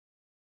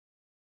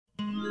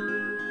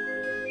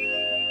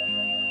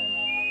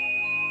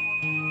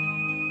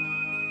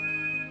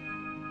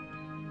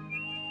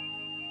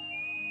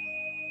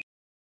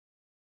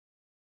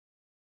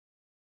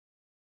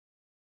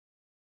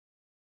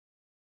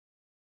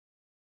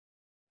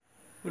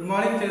Good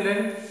morning,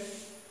 children.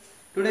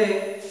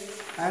 Today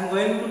I am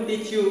going to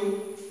teach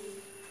you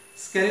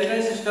skeletal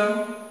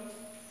system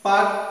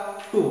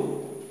part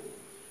 2,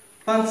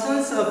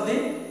 functions of the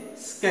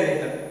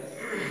skeleton.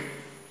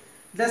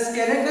 The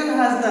skeleton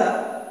has the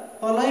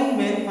following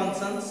main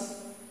functions.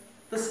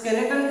 तो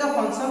skeleton का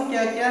function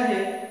क्या क्या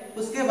है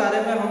उसके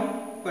बारे में हम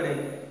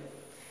पढ़ेंगे.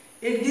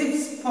 It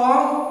gives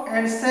form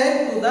and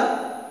shape to the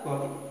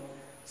body.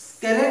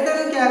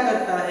 skeleton क्या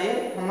करता है,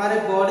 हमारे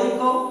बॉडी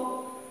को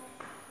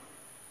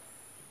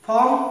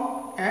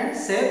फॉर्म एंड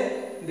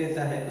शेप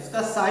देता है,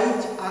 उसका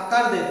साइज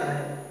आकार देता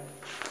है.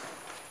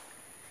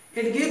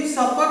 It gives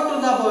support to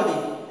the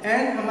body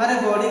and हमारे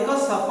बॉडी को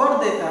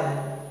सपोर्ट देता है.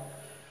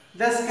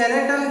 The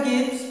skeleton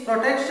gives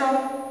protection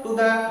to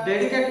the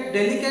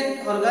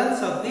delicate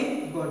organs of the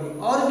body.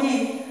 और भी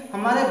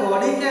हमारे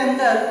बॉडी के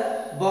अंदर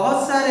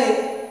बहुत सारे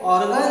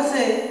ऑर्गन्स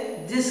है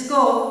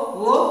जिसको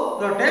वो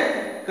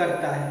प्रोटेक्ट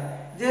करता है.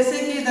 जैसे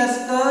कि the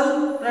skull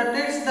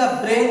protects the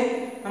brain,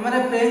 हमारे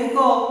ब्रेन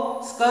को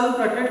स्कल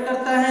प्रोटेक्ट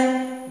करता है.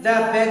 The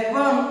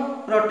backbone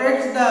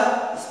protects the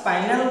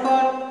spinal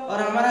cord,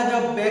 और हमारा जो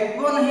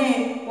बैकबोन है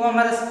वो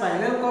हमारे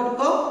स्पाइनल कॉर्ड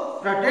को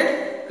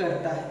प्रोटेक्ट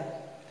करता है.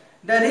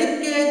 The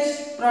rib cage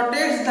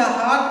protects the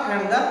heart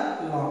and the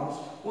lungs.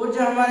 और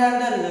जो हमारे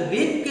अंदर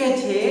रिब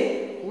केज है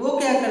वो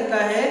क्या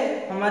करता है,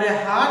 हमारे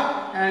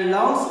हार्ट एंड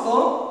लंग्स को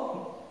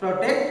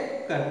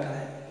प्रोटेक्ट करता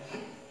है.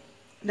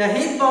 The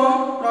hip bone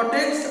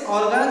protects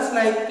organs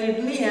like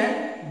kidney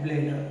and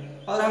bladder.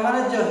 और हमारा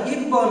जो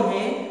हिप बोन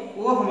है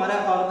वो हमारे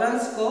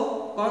ऑर्गन्स को,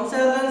 कौन से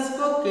ऑर्गन्स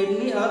को,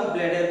 किडनी और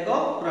ब्लैडर को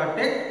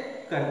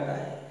प्रोटेक्ट करता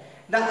है.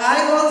 The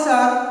I balls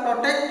are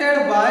protected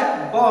by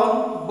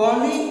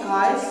bony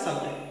I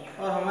socket.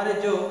 और हमारे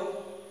जो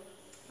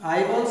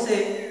आई बॉल्स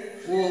है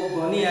वो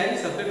बोनी आई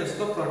सॉकेट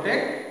उसको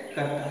प्रोटेक्ट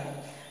करता है.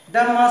 The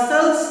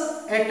muscles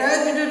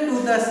attached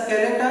to the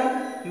skeleton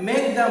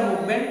make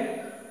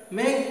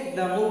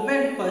the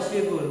movement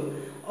possible.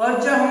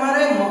 और जो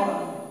हमारे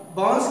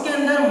बोन्स के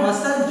अंदर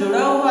मसल जुड़ा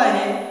हुआ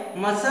है,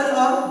 मसल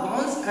और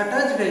बोन्स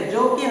अटैच्ड है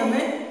जो कि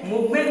हमें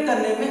मूवमेंट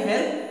करने में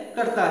हेल्प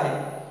करता है.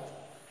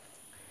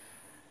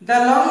 The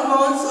long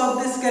bones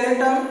of the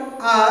skeleton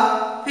are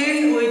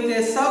filled with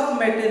A soft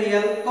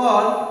material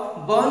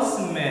called bones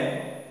marrow.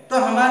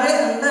 तो हमारे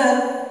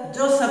अंदर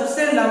जो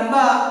सबसे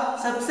लंबा,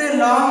 सबसे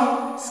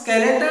लॉन्ग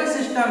स्केलेटन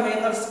सिस्टम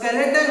है और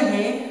स्केलेटन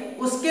है,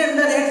 उसके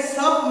अंदर एक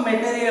सॉफ्ट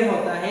मटेरियल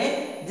होता है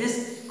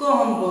जिसको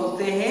हम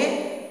बोलते हैं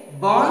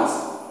bones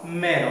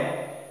marrow.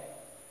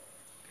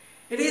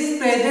 It is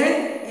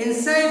present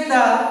inside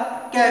the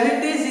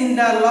cavities in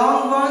the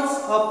long bones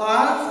of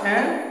arms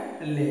and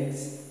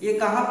legs. ये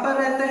कहाँ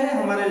पर रहते हैं,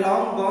 हमारे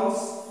लॉन्ग बोन्स,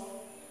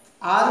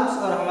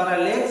 आर्म्स और हमारा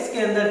लेग्स के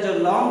अंदर जो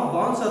लॉन्ग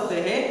बोन्स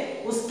होते हैं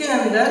उसके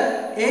अंदर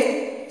एक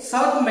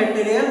सॉफ्ट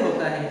मटेरियल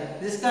होता है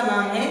जिसका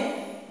नाम है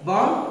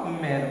bone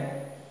marrow.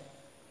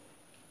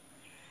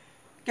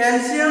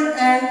 Calcium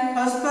and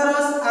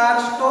phosphorus are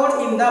stored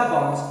in the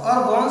bones.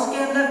 और बोन्स के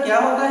अंदर क्या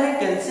होता है,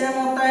 कैल्शियम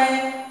होता है,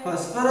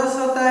 फास्फोरस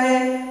होता है.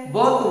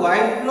 Both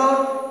white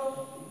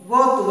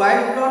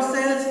blood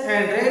cells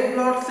and red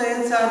blood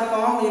cells are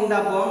formed in the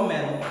bone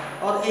marrow.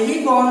 और यही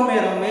बोन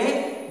मैरो में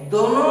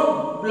दोनों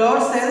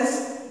ब्लड सेल्स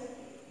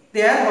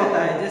तैयार होता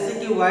है, जैसे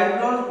कि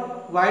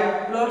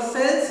white blood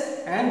cells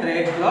and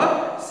red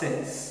blood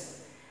cells.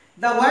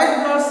 The white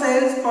blood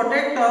cells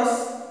protect us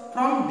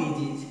from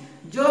disease.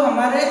 जो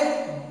हमारे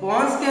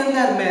बोन्स के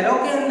अंदर, मैरो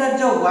के अंदर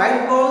जो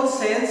व्हाइट ब्लड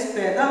सेल्स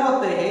पैदा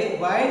होते हैं,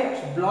 व्हाइट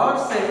ब्लड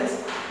सेल्स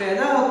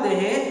पैदा होते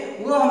हैं,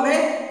 वो हमें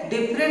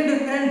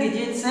डिफरेंट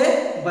डिजीज से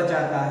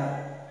बचाता है.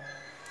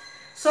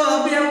 सो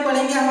अभी हम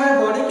पढ़ेंगे हमारे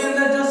बॉडी के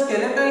अंदर जो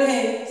स्केलेटन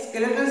है,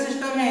 स्केलेटल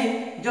सिस्टम है,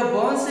 जो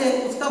बोन्स है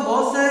उसका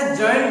बहुत सारे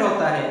जॉइंट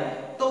होता है,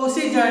 तो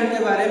उसी जॉइंट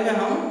के बारे में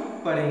हम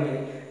पढ़ेंगे.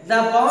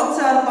 The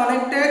bones are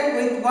connected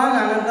with one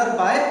another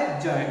by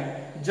joint.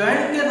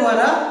 Joint के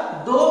द्वारा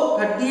दो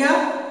हड्डियां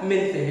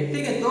मिलते हैं,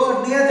 ठीक है. दो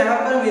हड्डियां जहां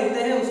पर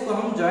मिलते हैं उसको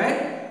हम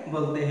जॉइंट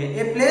बोलते हैं.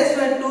 A place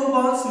where to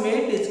bones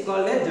meet is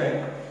called a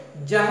joint.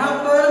 जहां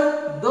पर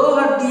दो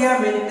हड्डियां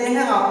मिलते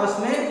हैं आपस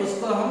में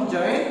उसको हम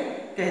जॉइंट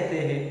कहते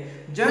हैं.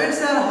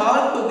 Joints are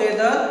held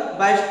together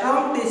by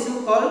strong tissue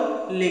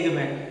called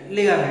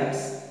ligaments.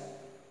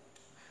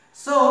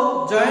 So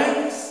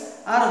joints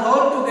are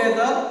held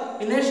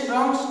together in a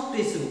strong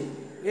tissue.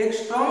 एक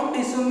स्ट्रॉन्ग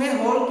टिश्यू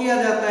में होल्ड किया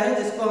जाता है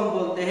जिसको हम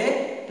बोलते हैं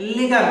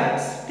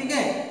लिगामेंट्स, ठीक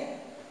है.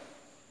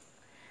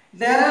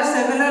 There are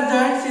several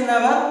joints in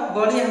our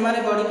body.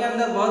 हमारे बॉडी के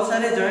अंदर बहुत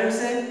सारे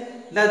जॉइंट्स हैं.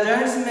 द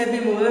जॉइंट्स में बी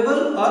मूवेबल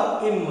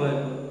और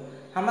इमूवेबल.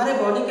 हमारे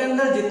बॉडी के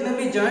अंदर जितने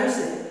भी जॉइंट्स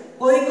हैं,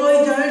 कोई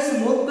जॉइंट्स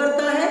मूव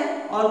करता है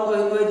और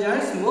कोई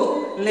जॉइंट्स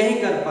मूव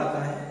नहीं कर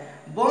पाता है.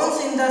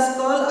 Bones in the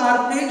skull are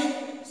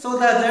fixed so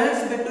the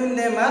joints between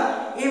them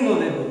are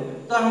immovable.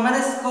 तो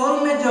हमारे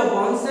स्कल में जो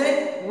बोन्स है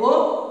वो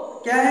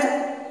क्या है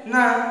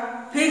ना,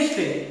 फिक्स्ड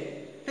है,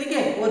 ठीक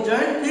है. वो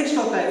जॉइंट फिक्स्ड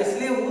होता है,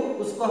 इसलिए वो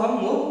उसको हम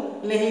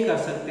मूव नहीं कर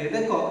सकते.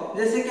 देखो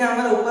जैसे कि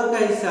हमारे ऊपर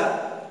का हिस्सा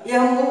ये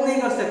हम मूव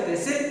नहीं कर सकते,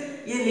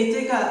 सिर्फ ये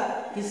नीचे का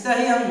हिस्सा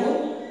ही हम मूव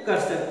कर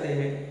सकते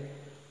हैं.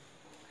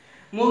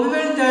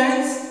 Movable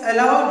joints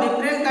allow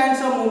different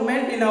kinds of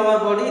movement in our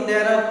body.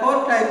 There are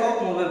 4 type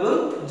of movable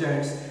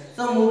joints.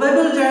 So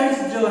movable joints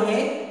जो है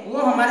वो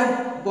हमारे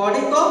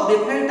बॉडी को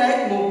डिफरेंट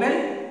टाइप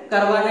मूवमेंट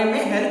करवाने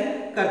में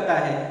हेल्प करता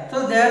है.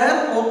 So there are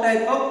 4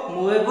 type of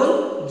movable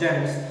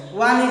joints.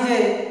 One is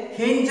a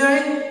hinge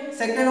joint,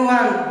 second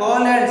one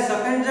ball and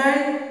socket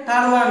joint,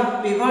 third one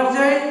pivot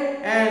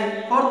joint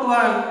and fourth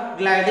one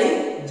gliding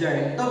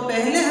joint. तो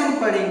पहले हम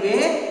पढ़ेंगे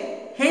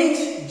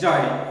hinge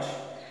joint.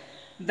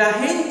 The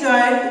hinge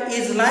joint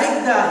is like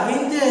the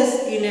hinges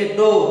in a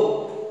door.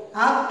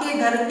 आपके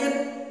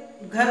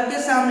घर के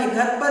सामने,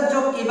 घर पर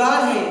जो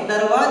किवाड़ है,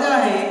 दरवाजा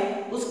है,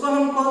 उसको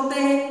हम खोलते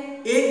हैं,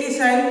 एक ही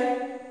साइड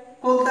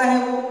खोलता है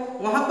वो,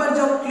 वहां पर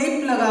जो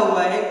क्लिप लगा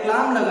हुआ है,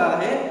 क्लैंप लगा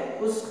है,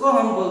 उसको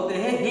हम बोलते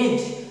हैं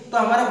हिंज. तो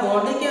हमारे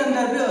बॉडी के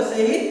अंदर भी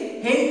वैसे ही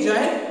हिंज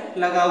जॉइंट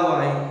लगा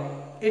हुआ है.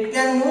 It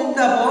can move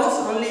the bones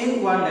only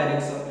in one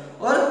direction.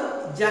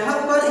 और जहां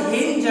पर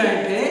हिंज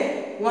जॉइंट है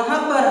वहां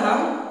पर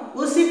हम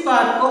उसी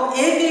पार्ट को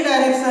एक ही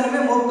डायरेक्शन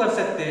में मूव कर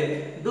सकते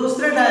हैं,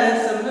 दूसरे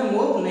डायरेक्शन में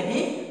मूव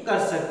नहीं कर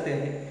सकते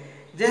हैं.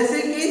 जैसे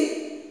कि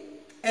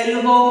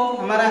एल्बो,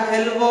 हमारा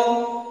एल्बो,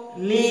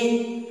 नी,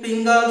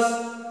 फिंगर्स,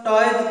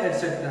 टॉयज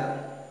एटसेट्रा.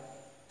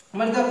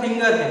 हमारा जो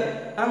फिंगर है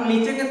हम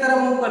नीचे की तरफ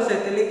मूव कर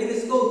सकते हैं, लेकिन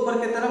इसको ऊपर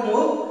की तरफ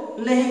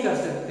मूव नहीं कर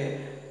सकते.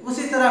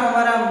 उसी तरह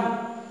हमारा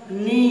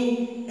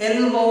नी,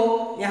 एल्बो,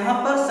 यहाँ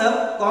पर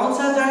सब कौन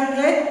सा जॉइंट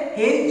है?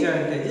 हिंज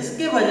जॉइंट है,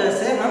 जिसकी वजह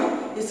से हम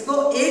इसको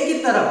एक ही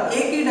तरफ,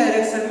 एक ही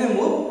डायरेक्शन में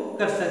मूव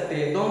कर सकते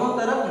हैं, दोनों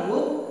तरफ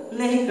मूव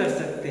नहीं कर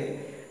सकते.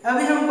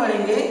 अभी हम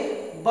पढ़ेंगे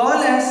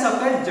ball and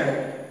socket joint.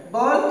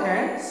 Ball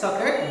and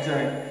socket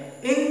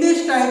joint. In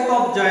this type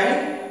of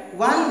joint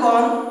one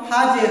bone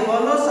has a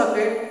hollow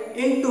socket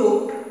into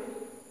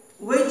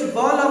which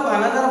ball of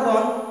another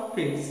bone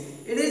fits.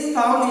 It is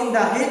found in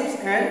the hips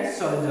and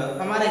shoulder.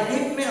 हमारे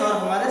hip में और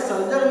हमारे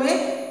shoulder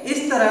में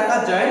इस तरह का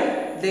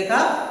joint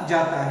देखा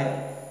जाता है.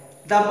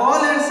 The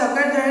ball and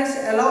socket joints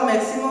allow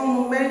maximum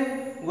movement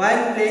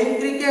while playing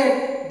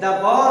cricket. The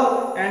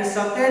ball and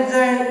socket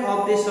joint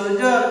of the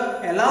shoulder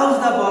allows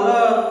the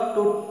bowler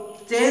to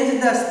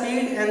change the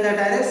speed and the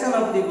direction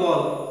of the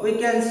ball. We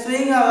can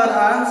swing our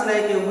arms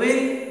like a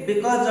wheel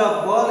because of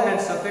ball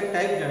and socket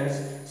type joints.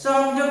 So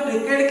हम जो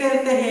cricket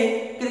खेलते हैं,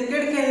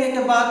 cricket खेलने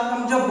के बाद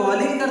हम जो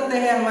bowling करते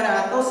हैं हमारे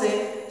हाथों से,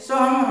 सो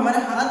हम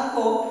हमारे हाथ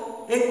को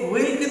एक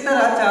व्हील की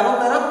तरह चारों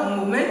तरफ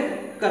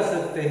मूवमेंट कर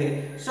सकते हैं.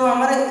 सो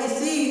हमारे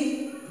इसी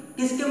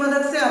किसकी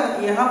मदद से,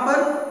 हम यहाँ पर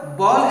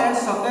बॉल एंड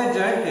सॉकेट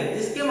जॉइंट है,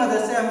 जिसकी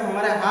मदद से हम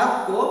हमारे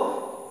हाथ को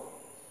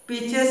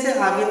पीछे से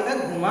आगे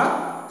तक घुमा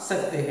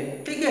सकते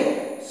हैं. ठीक है,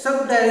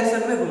 सब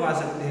डायरेक्शन में घुमा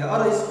सकते हैं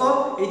और इसको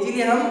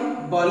इजीली हम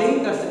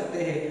बॉलिंग कर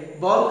सकते हैं,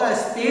 बॉल का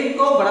स्पीड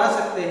को बढ़ा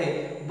सकते हैं,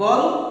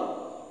 बॉल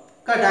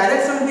का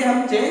डायरेक्शन भी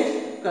हम चेंज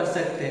कर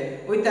सकते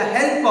हैं with the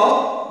help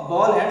of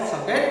ball and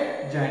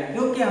socket joint.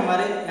 क्योंकि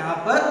हमारे यहाँ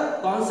पर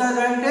कौन सा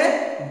जॉइंट है?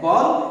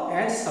 Ball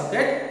and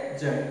socket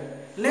joint.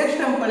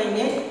 Next हम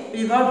पढ़ेंगे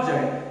pivot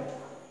joint.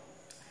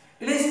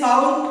 It is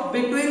found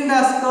between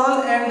the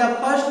skull and the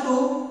first to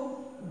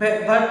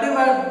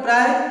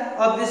vertebrae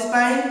of the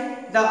spine.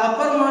 The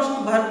uppermost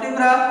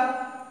vertebra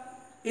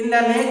in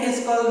the neck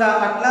is called the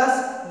atlas.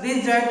 This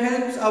joint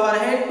helps our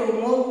head to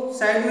move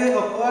sideways,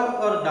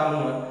 upward or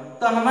downward.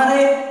 तो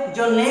हमारे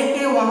जो नेक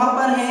है वहां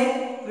पर है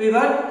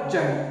pivot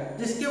joint,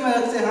 जिसकी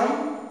मदद से हम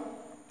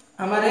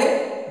हमारे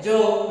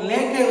जो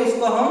नेक है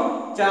उसको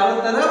हम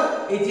चारों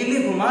तरफ इजीली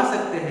घुमा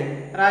सकते हैं,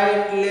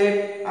 राइट,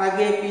 लेफ्ट,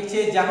 आगे,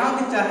 पीछे, जहां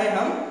भी चाहे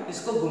हम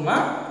इसको घुमा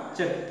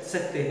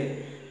सकते हैं.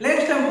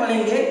 नेक्स्ट हम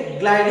पढ़ेंगे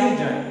gliding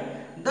joint.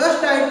 Those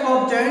type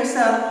of joints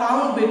are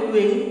found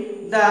between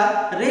the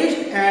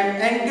wrist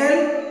and ankle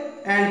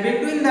and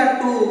between the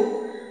two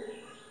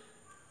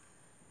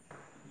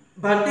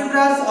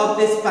vertebrae of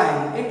the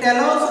spine. It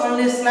allows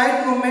only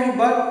slight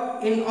movement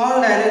but in all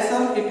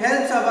directions. It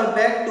helps our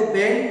back to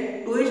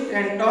bend, twist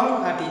and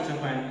turn at each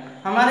point.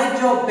 हमारे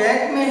जो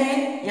back में है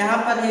यहाँ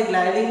पर है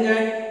gliding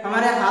joint,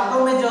 हमारे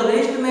हाथों में जो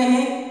रिस्ट में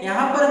है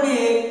यहाँ पर भी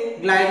एक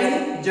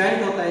ग्लाइडिंग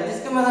जॉइंट होता है,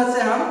 जिसकी मदद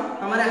से हम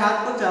हमारे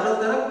हाथ को चारों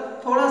तरफ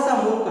थोड़ा सा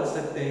मूव कर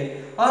सकते हैं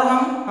और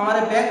हम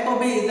हमारे बैक को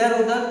भी इधर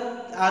उधर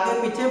आगे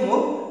पीछे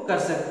मूव कर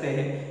सकते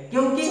हैं,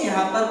 क्योंकि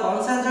यहाँ पर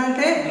कौन सा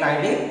जॉइंट है?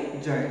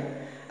 Gliding joint.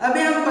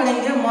 अभी हम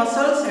पढ़ेंगे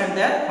muscles and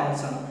their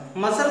function.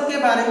 Muscle के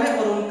बारे में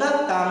और उनका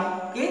काम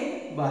के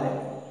बारे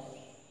में.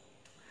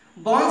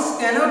 Bones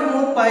cannot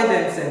move by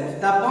themselves.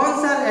 The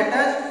bones are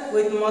attached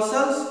with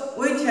muscles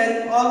which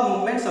help all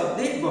movements of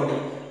the body.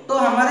 तो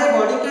हमारे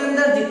बॉडी के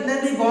अंदर जितने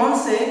भी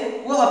बोन्स है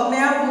वो अपने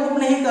आप मूव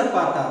नहीं कर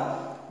पाता,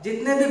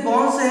 जितने भी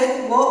बोन्स है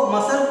वो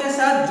मसल के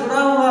साथ जुड़ा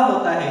हुआ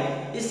होता है,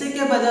 इसी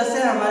के वजह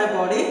से हमारे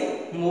बॉडी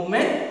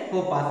मूवमेंट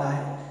हो पाता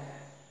है.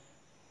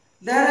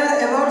 There are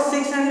about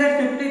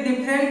 650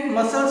 different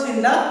muscles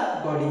in the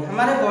body.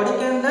 हमारे बॉडी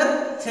के अंदर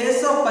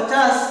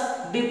 650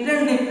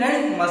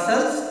 डिफरेंट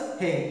मसल्स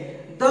हैं.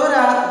 Those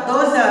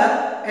are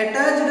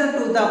attached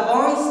to the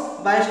bones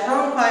by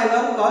strong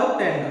fiber called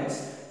tendons.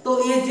 तो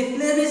ये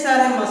जितने भी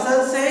सारे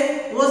मसल्स है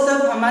वो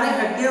सब हमारे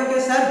हड्डियों के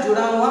साथ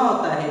जुड़ा हुआ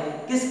होता है.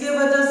 किसके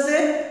वजह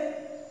से?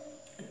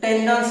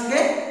 टेंडन्स के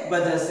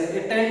वजह से। ये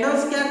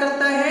टेंडन्स क्या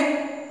करता है,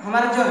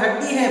 हमारा जो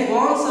हड्डी है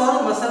बोन्स और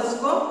मसल्स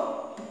को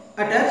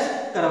अटैच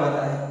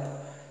करवाता है।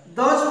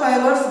 Those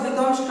fibers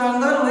become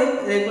stronger with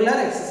regular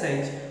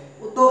exercise।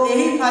 तो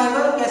यही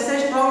फाइबर कैसे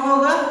स्ट्रॉन्ग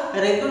होगा,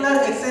 रेगुलर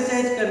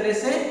एक्सरसाइज करने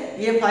से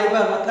ये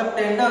फाइबर मतलब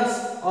टेंडन्स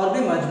और भी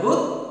मजबूत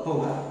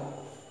होगा।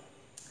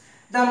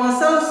 The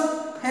muscles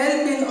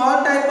help in all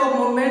type of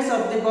movements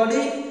of the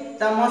body।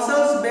 The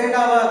muscles bend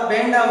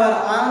our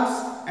arms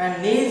and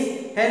knees,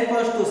 help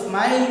us to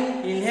smile,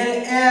 inhale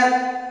air,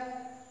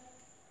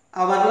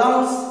 our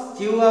lungs,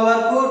 chew our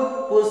food,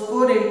 push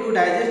food into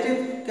digestive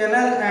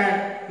canal and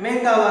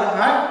make our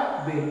heart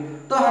beat।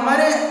 तो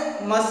हमारे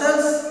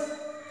muscles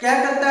क्या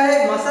करता है,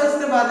 muscles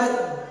के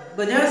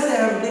वजह से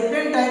हम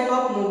different type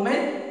of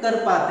movement कर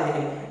पाते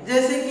हैं,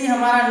 जैसे कि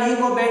हमारा नी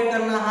को बेंड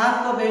करना,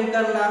 हाथ को बेंड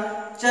करना,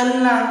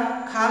 चलना,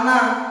 खाना,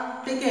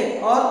 ठीक है,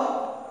 और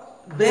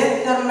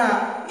ब्रेथ करना,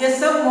 ये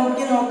सब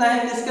मुमकिन होता है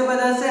किसके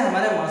वजह से,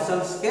 हमारे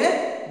मसल्स के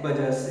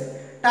वजह से।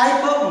 टाइप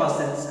ऑफ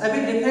मसल्स, अभी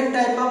डिफरेंट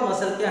टाइप ऑफ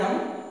मसल के हम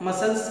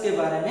मसल्स के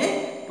बारे में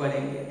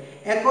पढ़ेंगे।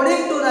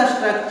 According to the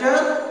structure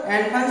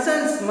and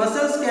functions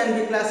muscles can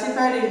be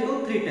classified into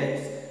 3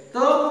 types.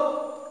 तो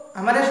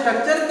हमारे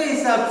स्ट्रक्चर के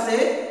हिसाब से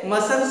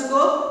मसल्स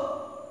को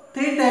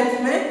 3 टाइप्स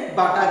में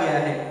बांटा गया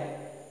है।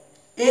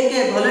 एक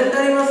है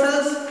वॉलंटरी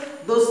मसल्स,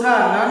 दूसरा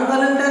नॉन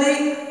वॉलंटरी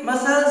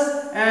मसल्स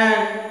एंड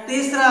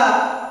तीसरा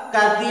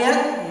कार्डियक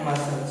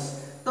मसल्स।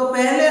 तो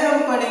पहले हम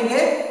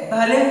पढ़ेंगे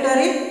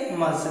voluntary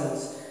muscles.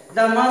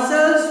 The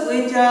muscles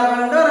which are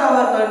under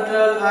our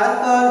control are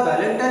called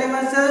voluntary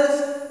muscles.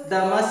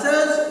 The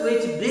muscles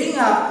which bring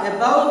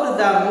about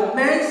the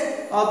movements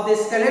of the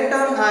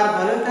skeleton are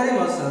voluntary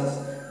muscles.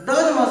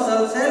 Those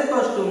muscles help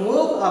us to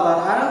move our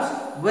arms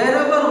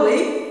wherever we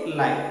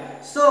like.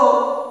 So,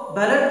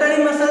 voluntary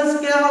muscles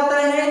क्या होता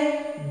है,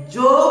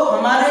 जो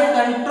हमारे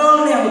control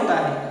में होता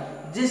है,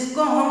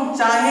 जिसको हम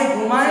चाहे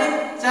घुमाएं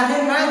चाहे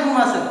ना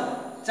घुमा सकते,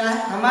 चाहे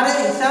हमारे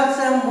हिसाब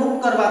से हम मूव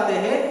करवाते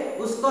हैं,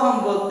 उसको हम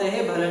बोलते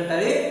हैं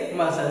वॉलंटरी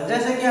मसल।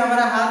 जैसे कि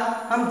हमारा हाथ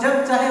हम जब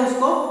चाहे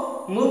उसको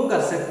मूव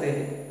कर सकते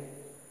हैं,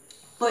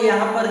 तो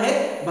यहाँ पर है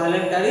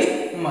वॉलंटरी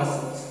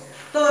मसल्स।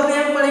 तो अभी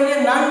हम पढ़ेंगे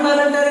नॉन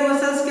वॉलंटरी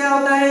मसल्स क्या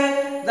होता है।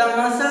 The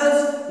muscles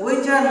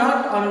which are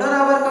not under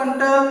our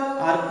control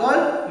are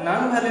called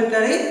non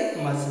voluntary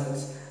muscles.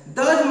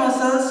 Those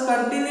muscles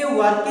continue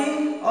working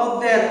of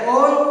their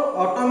own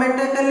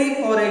automatically,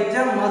 for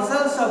example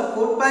muscles of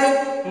foot pipe,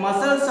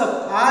 muscles of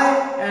eye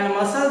and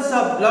muscles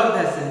of blood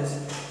vessels।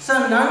 So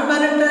non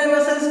voluntary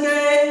muscles क्या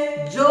है,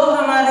 जो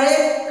हमारे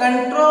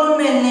control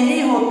में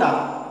नहीं होता,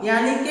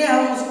 यानी कि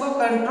हम उसको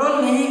कंट्रोल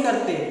नहीं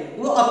करते,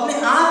 वो अपने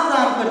आप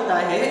काम करता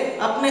है,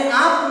 अपने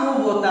आप मूव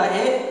होता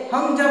है,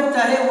 हम जब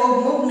चाहे वो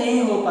मूव नहीं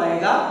हो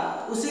पाएगा,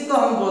 उसी को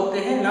हम बोलते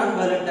हैं नॉन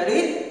वॉलंटरी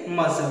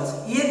मसल्स।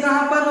 ये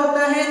कहाँ पर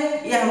होता है,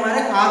 ये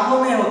हमारे आंखों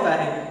में होता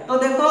है। तो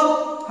देखो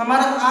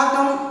हमारा आंख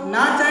हम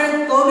ना चाहे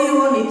तो भी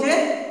वो नीचे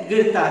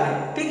गिरता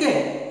है, ठीक है,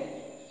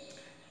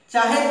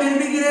 चाहे फिर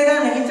भी गिरेगा,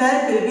 नहीं चाहे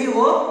फिर भी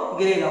वो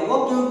गिरेगा, वो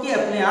क्योंकि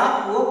अपने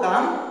आप वो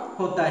काम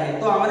होता है।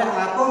 तो हमारे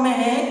आंखों में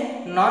है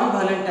नॉन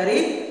वॉलंटरी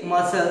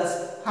मसल्स,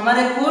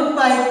 हमारे फूड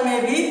पाइप में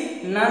भी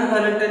नॉन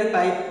वॉलंटरी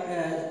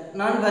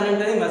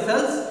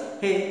मसल्स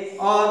है,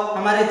 और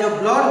हमारे जो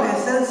ब्लड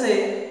वेसल्स है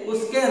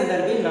उसके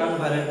अंदर भी नॉन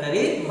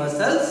वॉलंटरी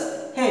मसल्स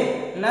है।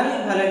 नॉन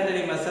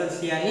वॉलंटरी मसल्स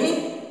यानी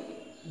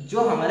जो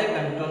हमारे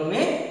कंट्रोल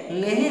में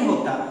नहीं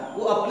होता,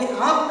 वो अपने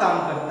आप काम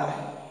करता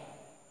है।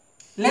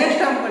 नेक्स्ट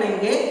हम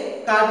पढ़ेंगे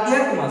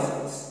cardiac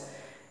muscles.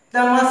 The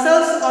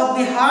muscles of the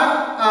heart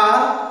are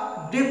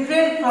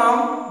different from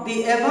the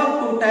above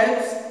 2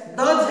 types.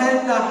 Those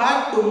help the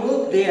heart to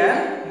move day and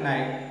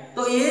night।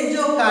 तो ये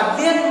जो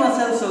कार्डियक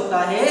मसल्स होता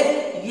है,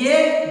 ये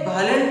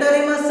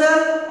वॉलंटरी मसल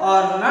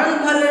और नॉन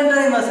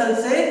वॉलंटरी मसल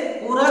से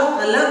पूरा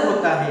अलग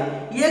होता है।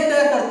 ये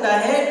क्या करता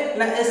है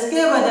ना,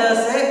 इसके वजह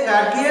से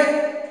कार्डियक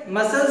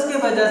मसल्स के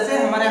वजह से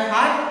हमारे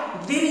हार्ट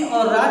दिन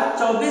और रात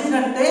 24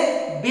 घंटे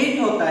बीट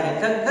होता है,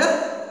 धक धक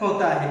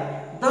होता है।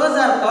 Those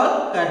are called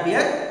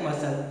cardiac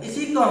muscles।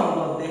 इसी को हम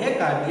बोलते हैं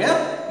cardiac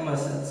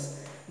muscles.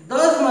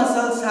 Those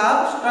muscles have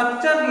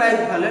structure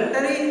like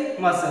voluntary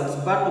muscles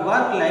but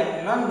work like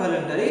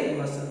non-voluntary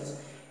muscles।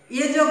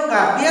 ये जो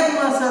कार्डियक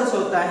मसल्स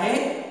होता है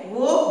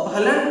वो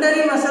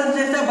वॉलंटरी मसल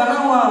जैसा बना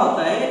हुआ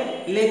होता है,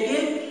 लेकिन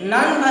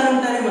नॉन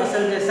वॉलंटरी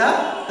मसल जैसा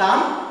काम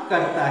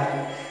करता है,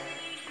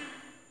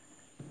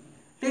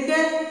 ठीक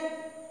है।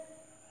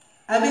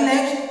 अभी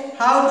next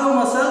how do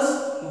muscles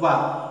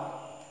work.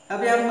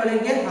 अभी हम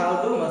पढ़ेंगे how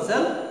do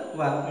muscle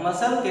work,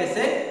 muscle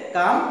कैसे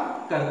काम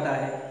करता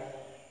है।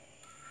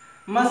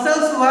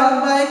 Muscles work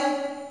by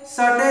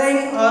shortening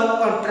or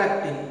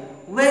contracting।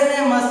 When a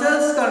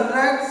muscle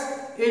contracts,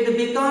 it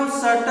becomes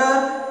shorter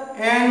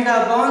and the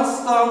bones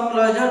come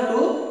closer to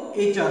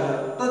each other।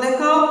 तो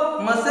देखो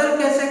muscle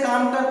कैसे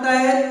काम करता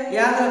है,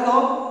 याद रखो।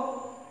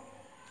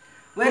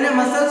 When a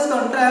muscle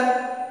contract,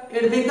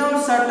 it becomes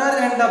shorter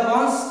and the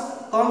bones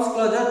comes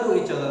closer to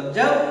each other।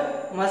 जब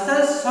muscle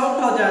soft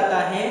हो जाता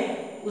है,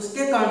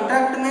 उसके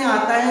कॉन्ट्रैक्ट में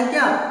आता है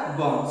क्या,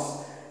 bones.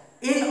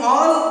 In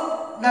all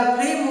the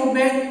free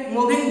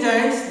moving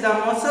joints, the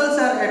muscles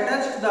are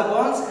attached to the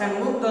bones and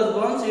move those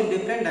bones in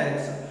different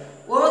direction.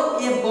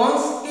 और ये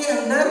bones के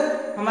अंदर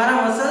हमारा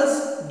muscles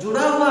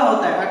जुड़ा हुआ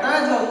होता है,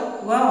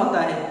 अटैच हुआ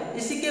होता है,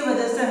 इसी के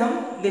वजह से हम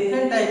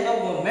different type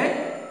of movement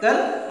कर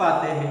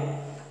पाते हैं.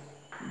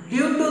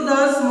 Due to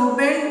this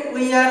movement,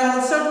 we are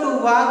also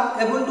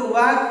able to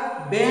walk,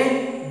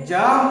 bend,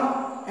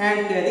 jump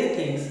and carry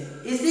things.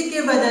 इसी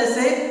के वजह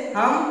से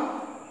हम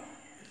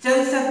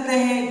चल सकते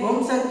हैं,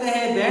 घूम सकते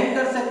हैं, बेंड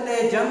कर सकते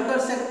हैं, जंप कर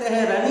सकते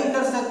हैं, रनिंग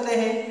कर सकते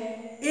हैं.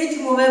 Each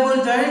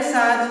movable joint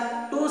has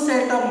two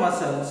set of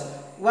muscles,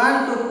 one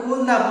to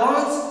pull the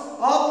bones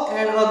up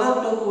and other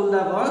to pull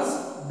the bones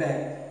back.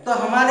 तो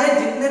हमारे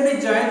जितने भी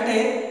जॉइंट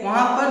है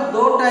वहां पर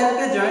दो टाइप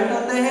के जॉइंट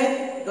होते हैं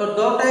और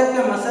दो टाइप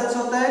के मसल्स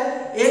होता है.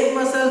 एक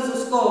मसल्स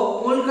उसको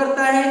पुल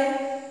करता है,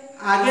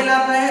 आगे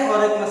लाता है,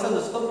 और एक मसल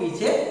उसको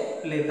पीछे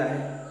लेता है.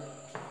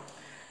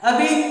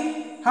 अभी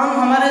हम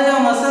हमारे जो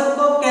मसल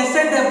को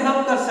कैसे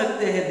डेवलप कर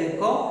सकते हैं,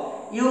 देखो.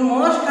 You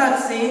most have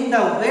seen the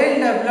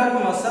well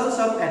developed muscles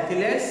of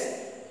athletes,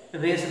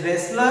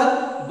 wrestler,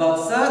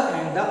 boxer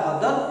and the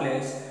other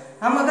players.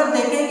 हम अगर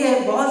देखेंगे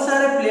बहुत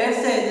सारे प्लेयर्स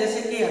हैं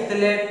जैसे कि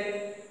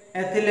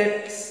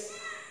एथलीट्स,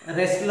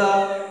 रेसलर,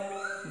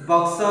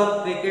 बॉक्सर,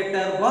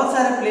 क्रिकेटर, बहुत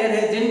सारे प्लेयर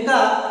हैं जिनका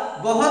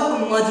बहुत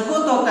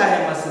मजबूत होता है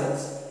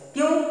मसल्स.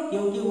 क्यों?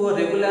 क्योंकि वो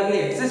रेगुलरली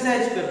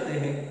एक्सरसाइज करते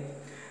हैं.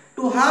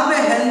 To have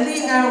a healthy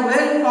and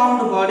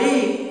well-formed body,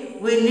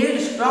 we need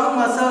strong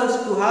muscles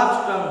to have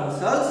strong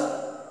muscles.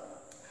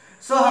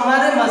 So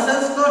हमारे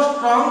मसल्स को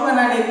स्ट्रॉन्ग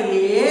बनाने के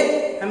लिए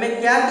हमें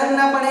क्या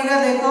करना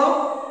पड़ेगा? देखो,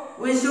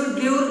 we should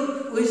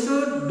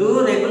do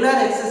regular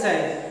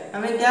exercise.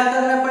 हमें क्या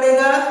करना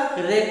पड़ेगा?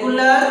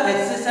 रेगुलर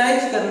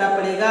एक्सरसाइज करना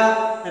पड़ेगा.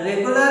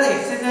 रेगुलर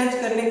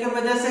एक्सरसाइज करने की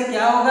वजह से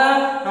क्या होगा?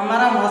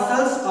 हमारा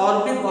मसल्स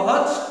और भी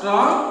बहुत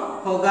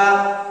स्ट्रॉन्ग होगा.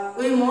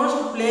 We must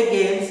play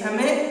games.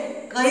 हमें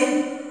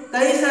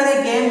कई सारे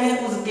गेम है,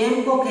 उस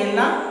गेम को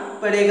खेलना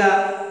पड़ेगा.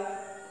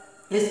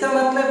 इसका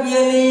मतलब ये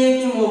नहीं है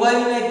कि मोबाइल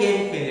में गेम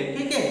खेले,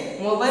 ठीक है.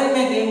 मोबाइल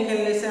में गेम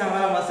खेलने से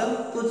हमारा मसल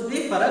कुछ भी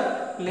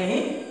फर्क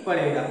नहीं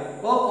पड़ेगा,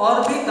 वो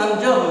और भी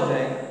कमजोर हो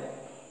जाएगा.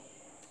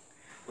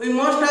 We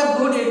must have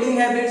good eating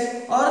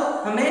habits, और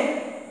हमें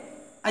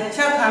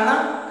अच्छा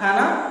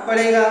खाना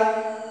पड़ेगा.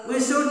 We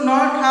should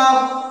not have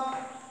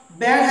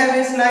bad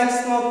habits like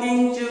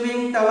smoking,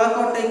 chewing,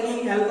 tobacco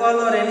taking,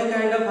 alcohol और any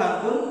kind of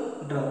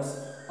harmful drugs.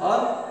 और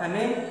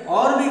हमें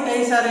और भी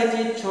कई सारे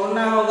चीज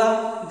छोड़ना होगा,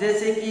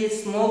 जैसे कि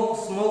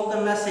स्मोक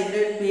करना,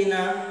 सिगरेट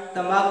पीना,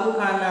 तंबाकू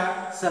खाना,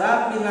 शराब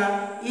पीना,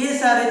 ये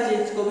सारे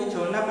चीज को भी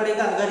छोड़ना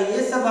पड़ेगा. अगर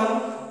ये सब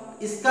हम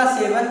इसका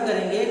सेवन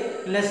करेंगे,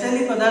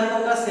 नशीली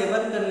पदार्थों का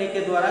सेवन करने के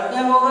द्वारा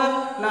क्या होगा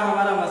ना,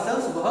 हमारा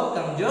मसल्स बहुत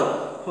कमजोर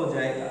हो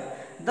जाएगा.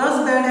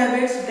 10 bad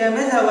habits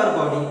damage our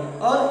body,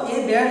 और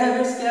ये बैड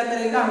हैबिट्स क्या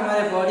करेगा?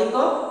 हमारे बॉडी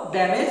को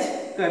डैमेज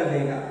कर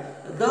देगा.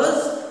 10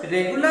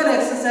 regular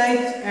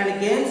exercise and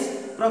games,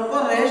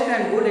 proper rest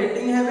and good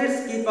eating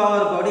habits keep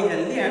our body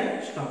healthy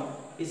and strong.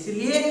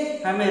 इसलिए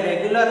हमें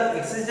रेगुलर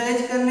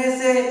एक्सरसाइज करने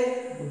से,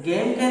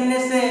 गेम खेलने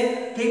से,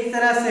 ठीक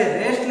तरह से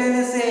रेस्ट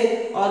लेने से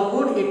और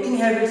गुड ईटिंग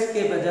हैबिट्स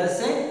के वजह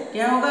से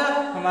क्या होगा?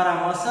 हमारा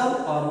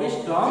मसल और भी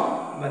स्ट्रॉन्ग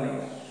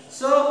बनेगा.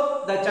 So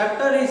the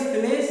chapter is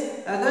finish.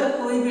 अगर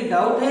कोई भी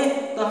डाउट है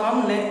तो हम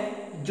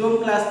जूम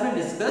क्लास में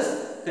डिस्कस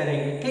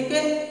करेंगे, ठीक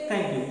है.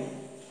 Thank you.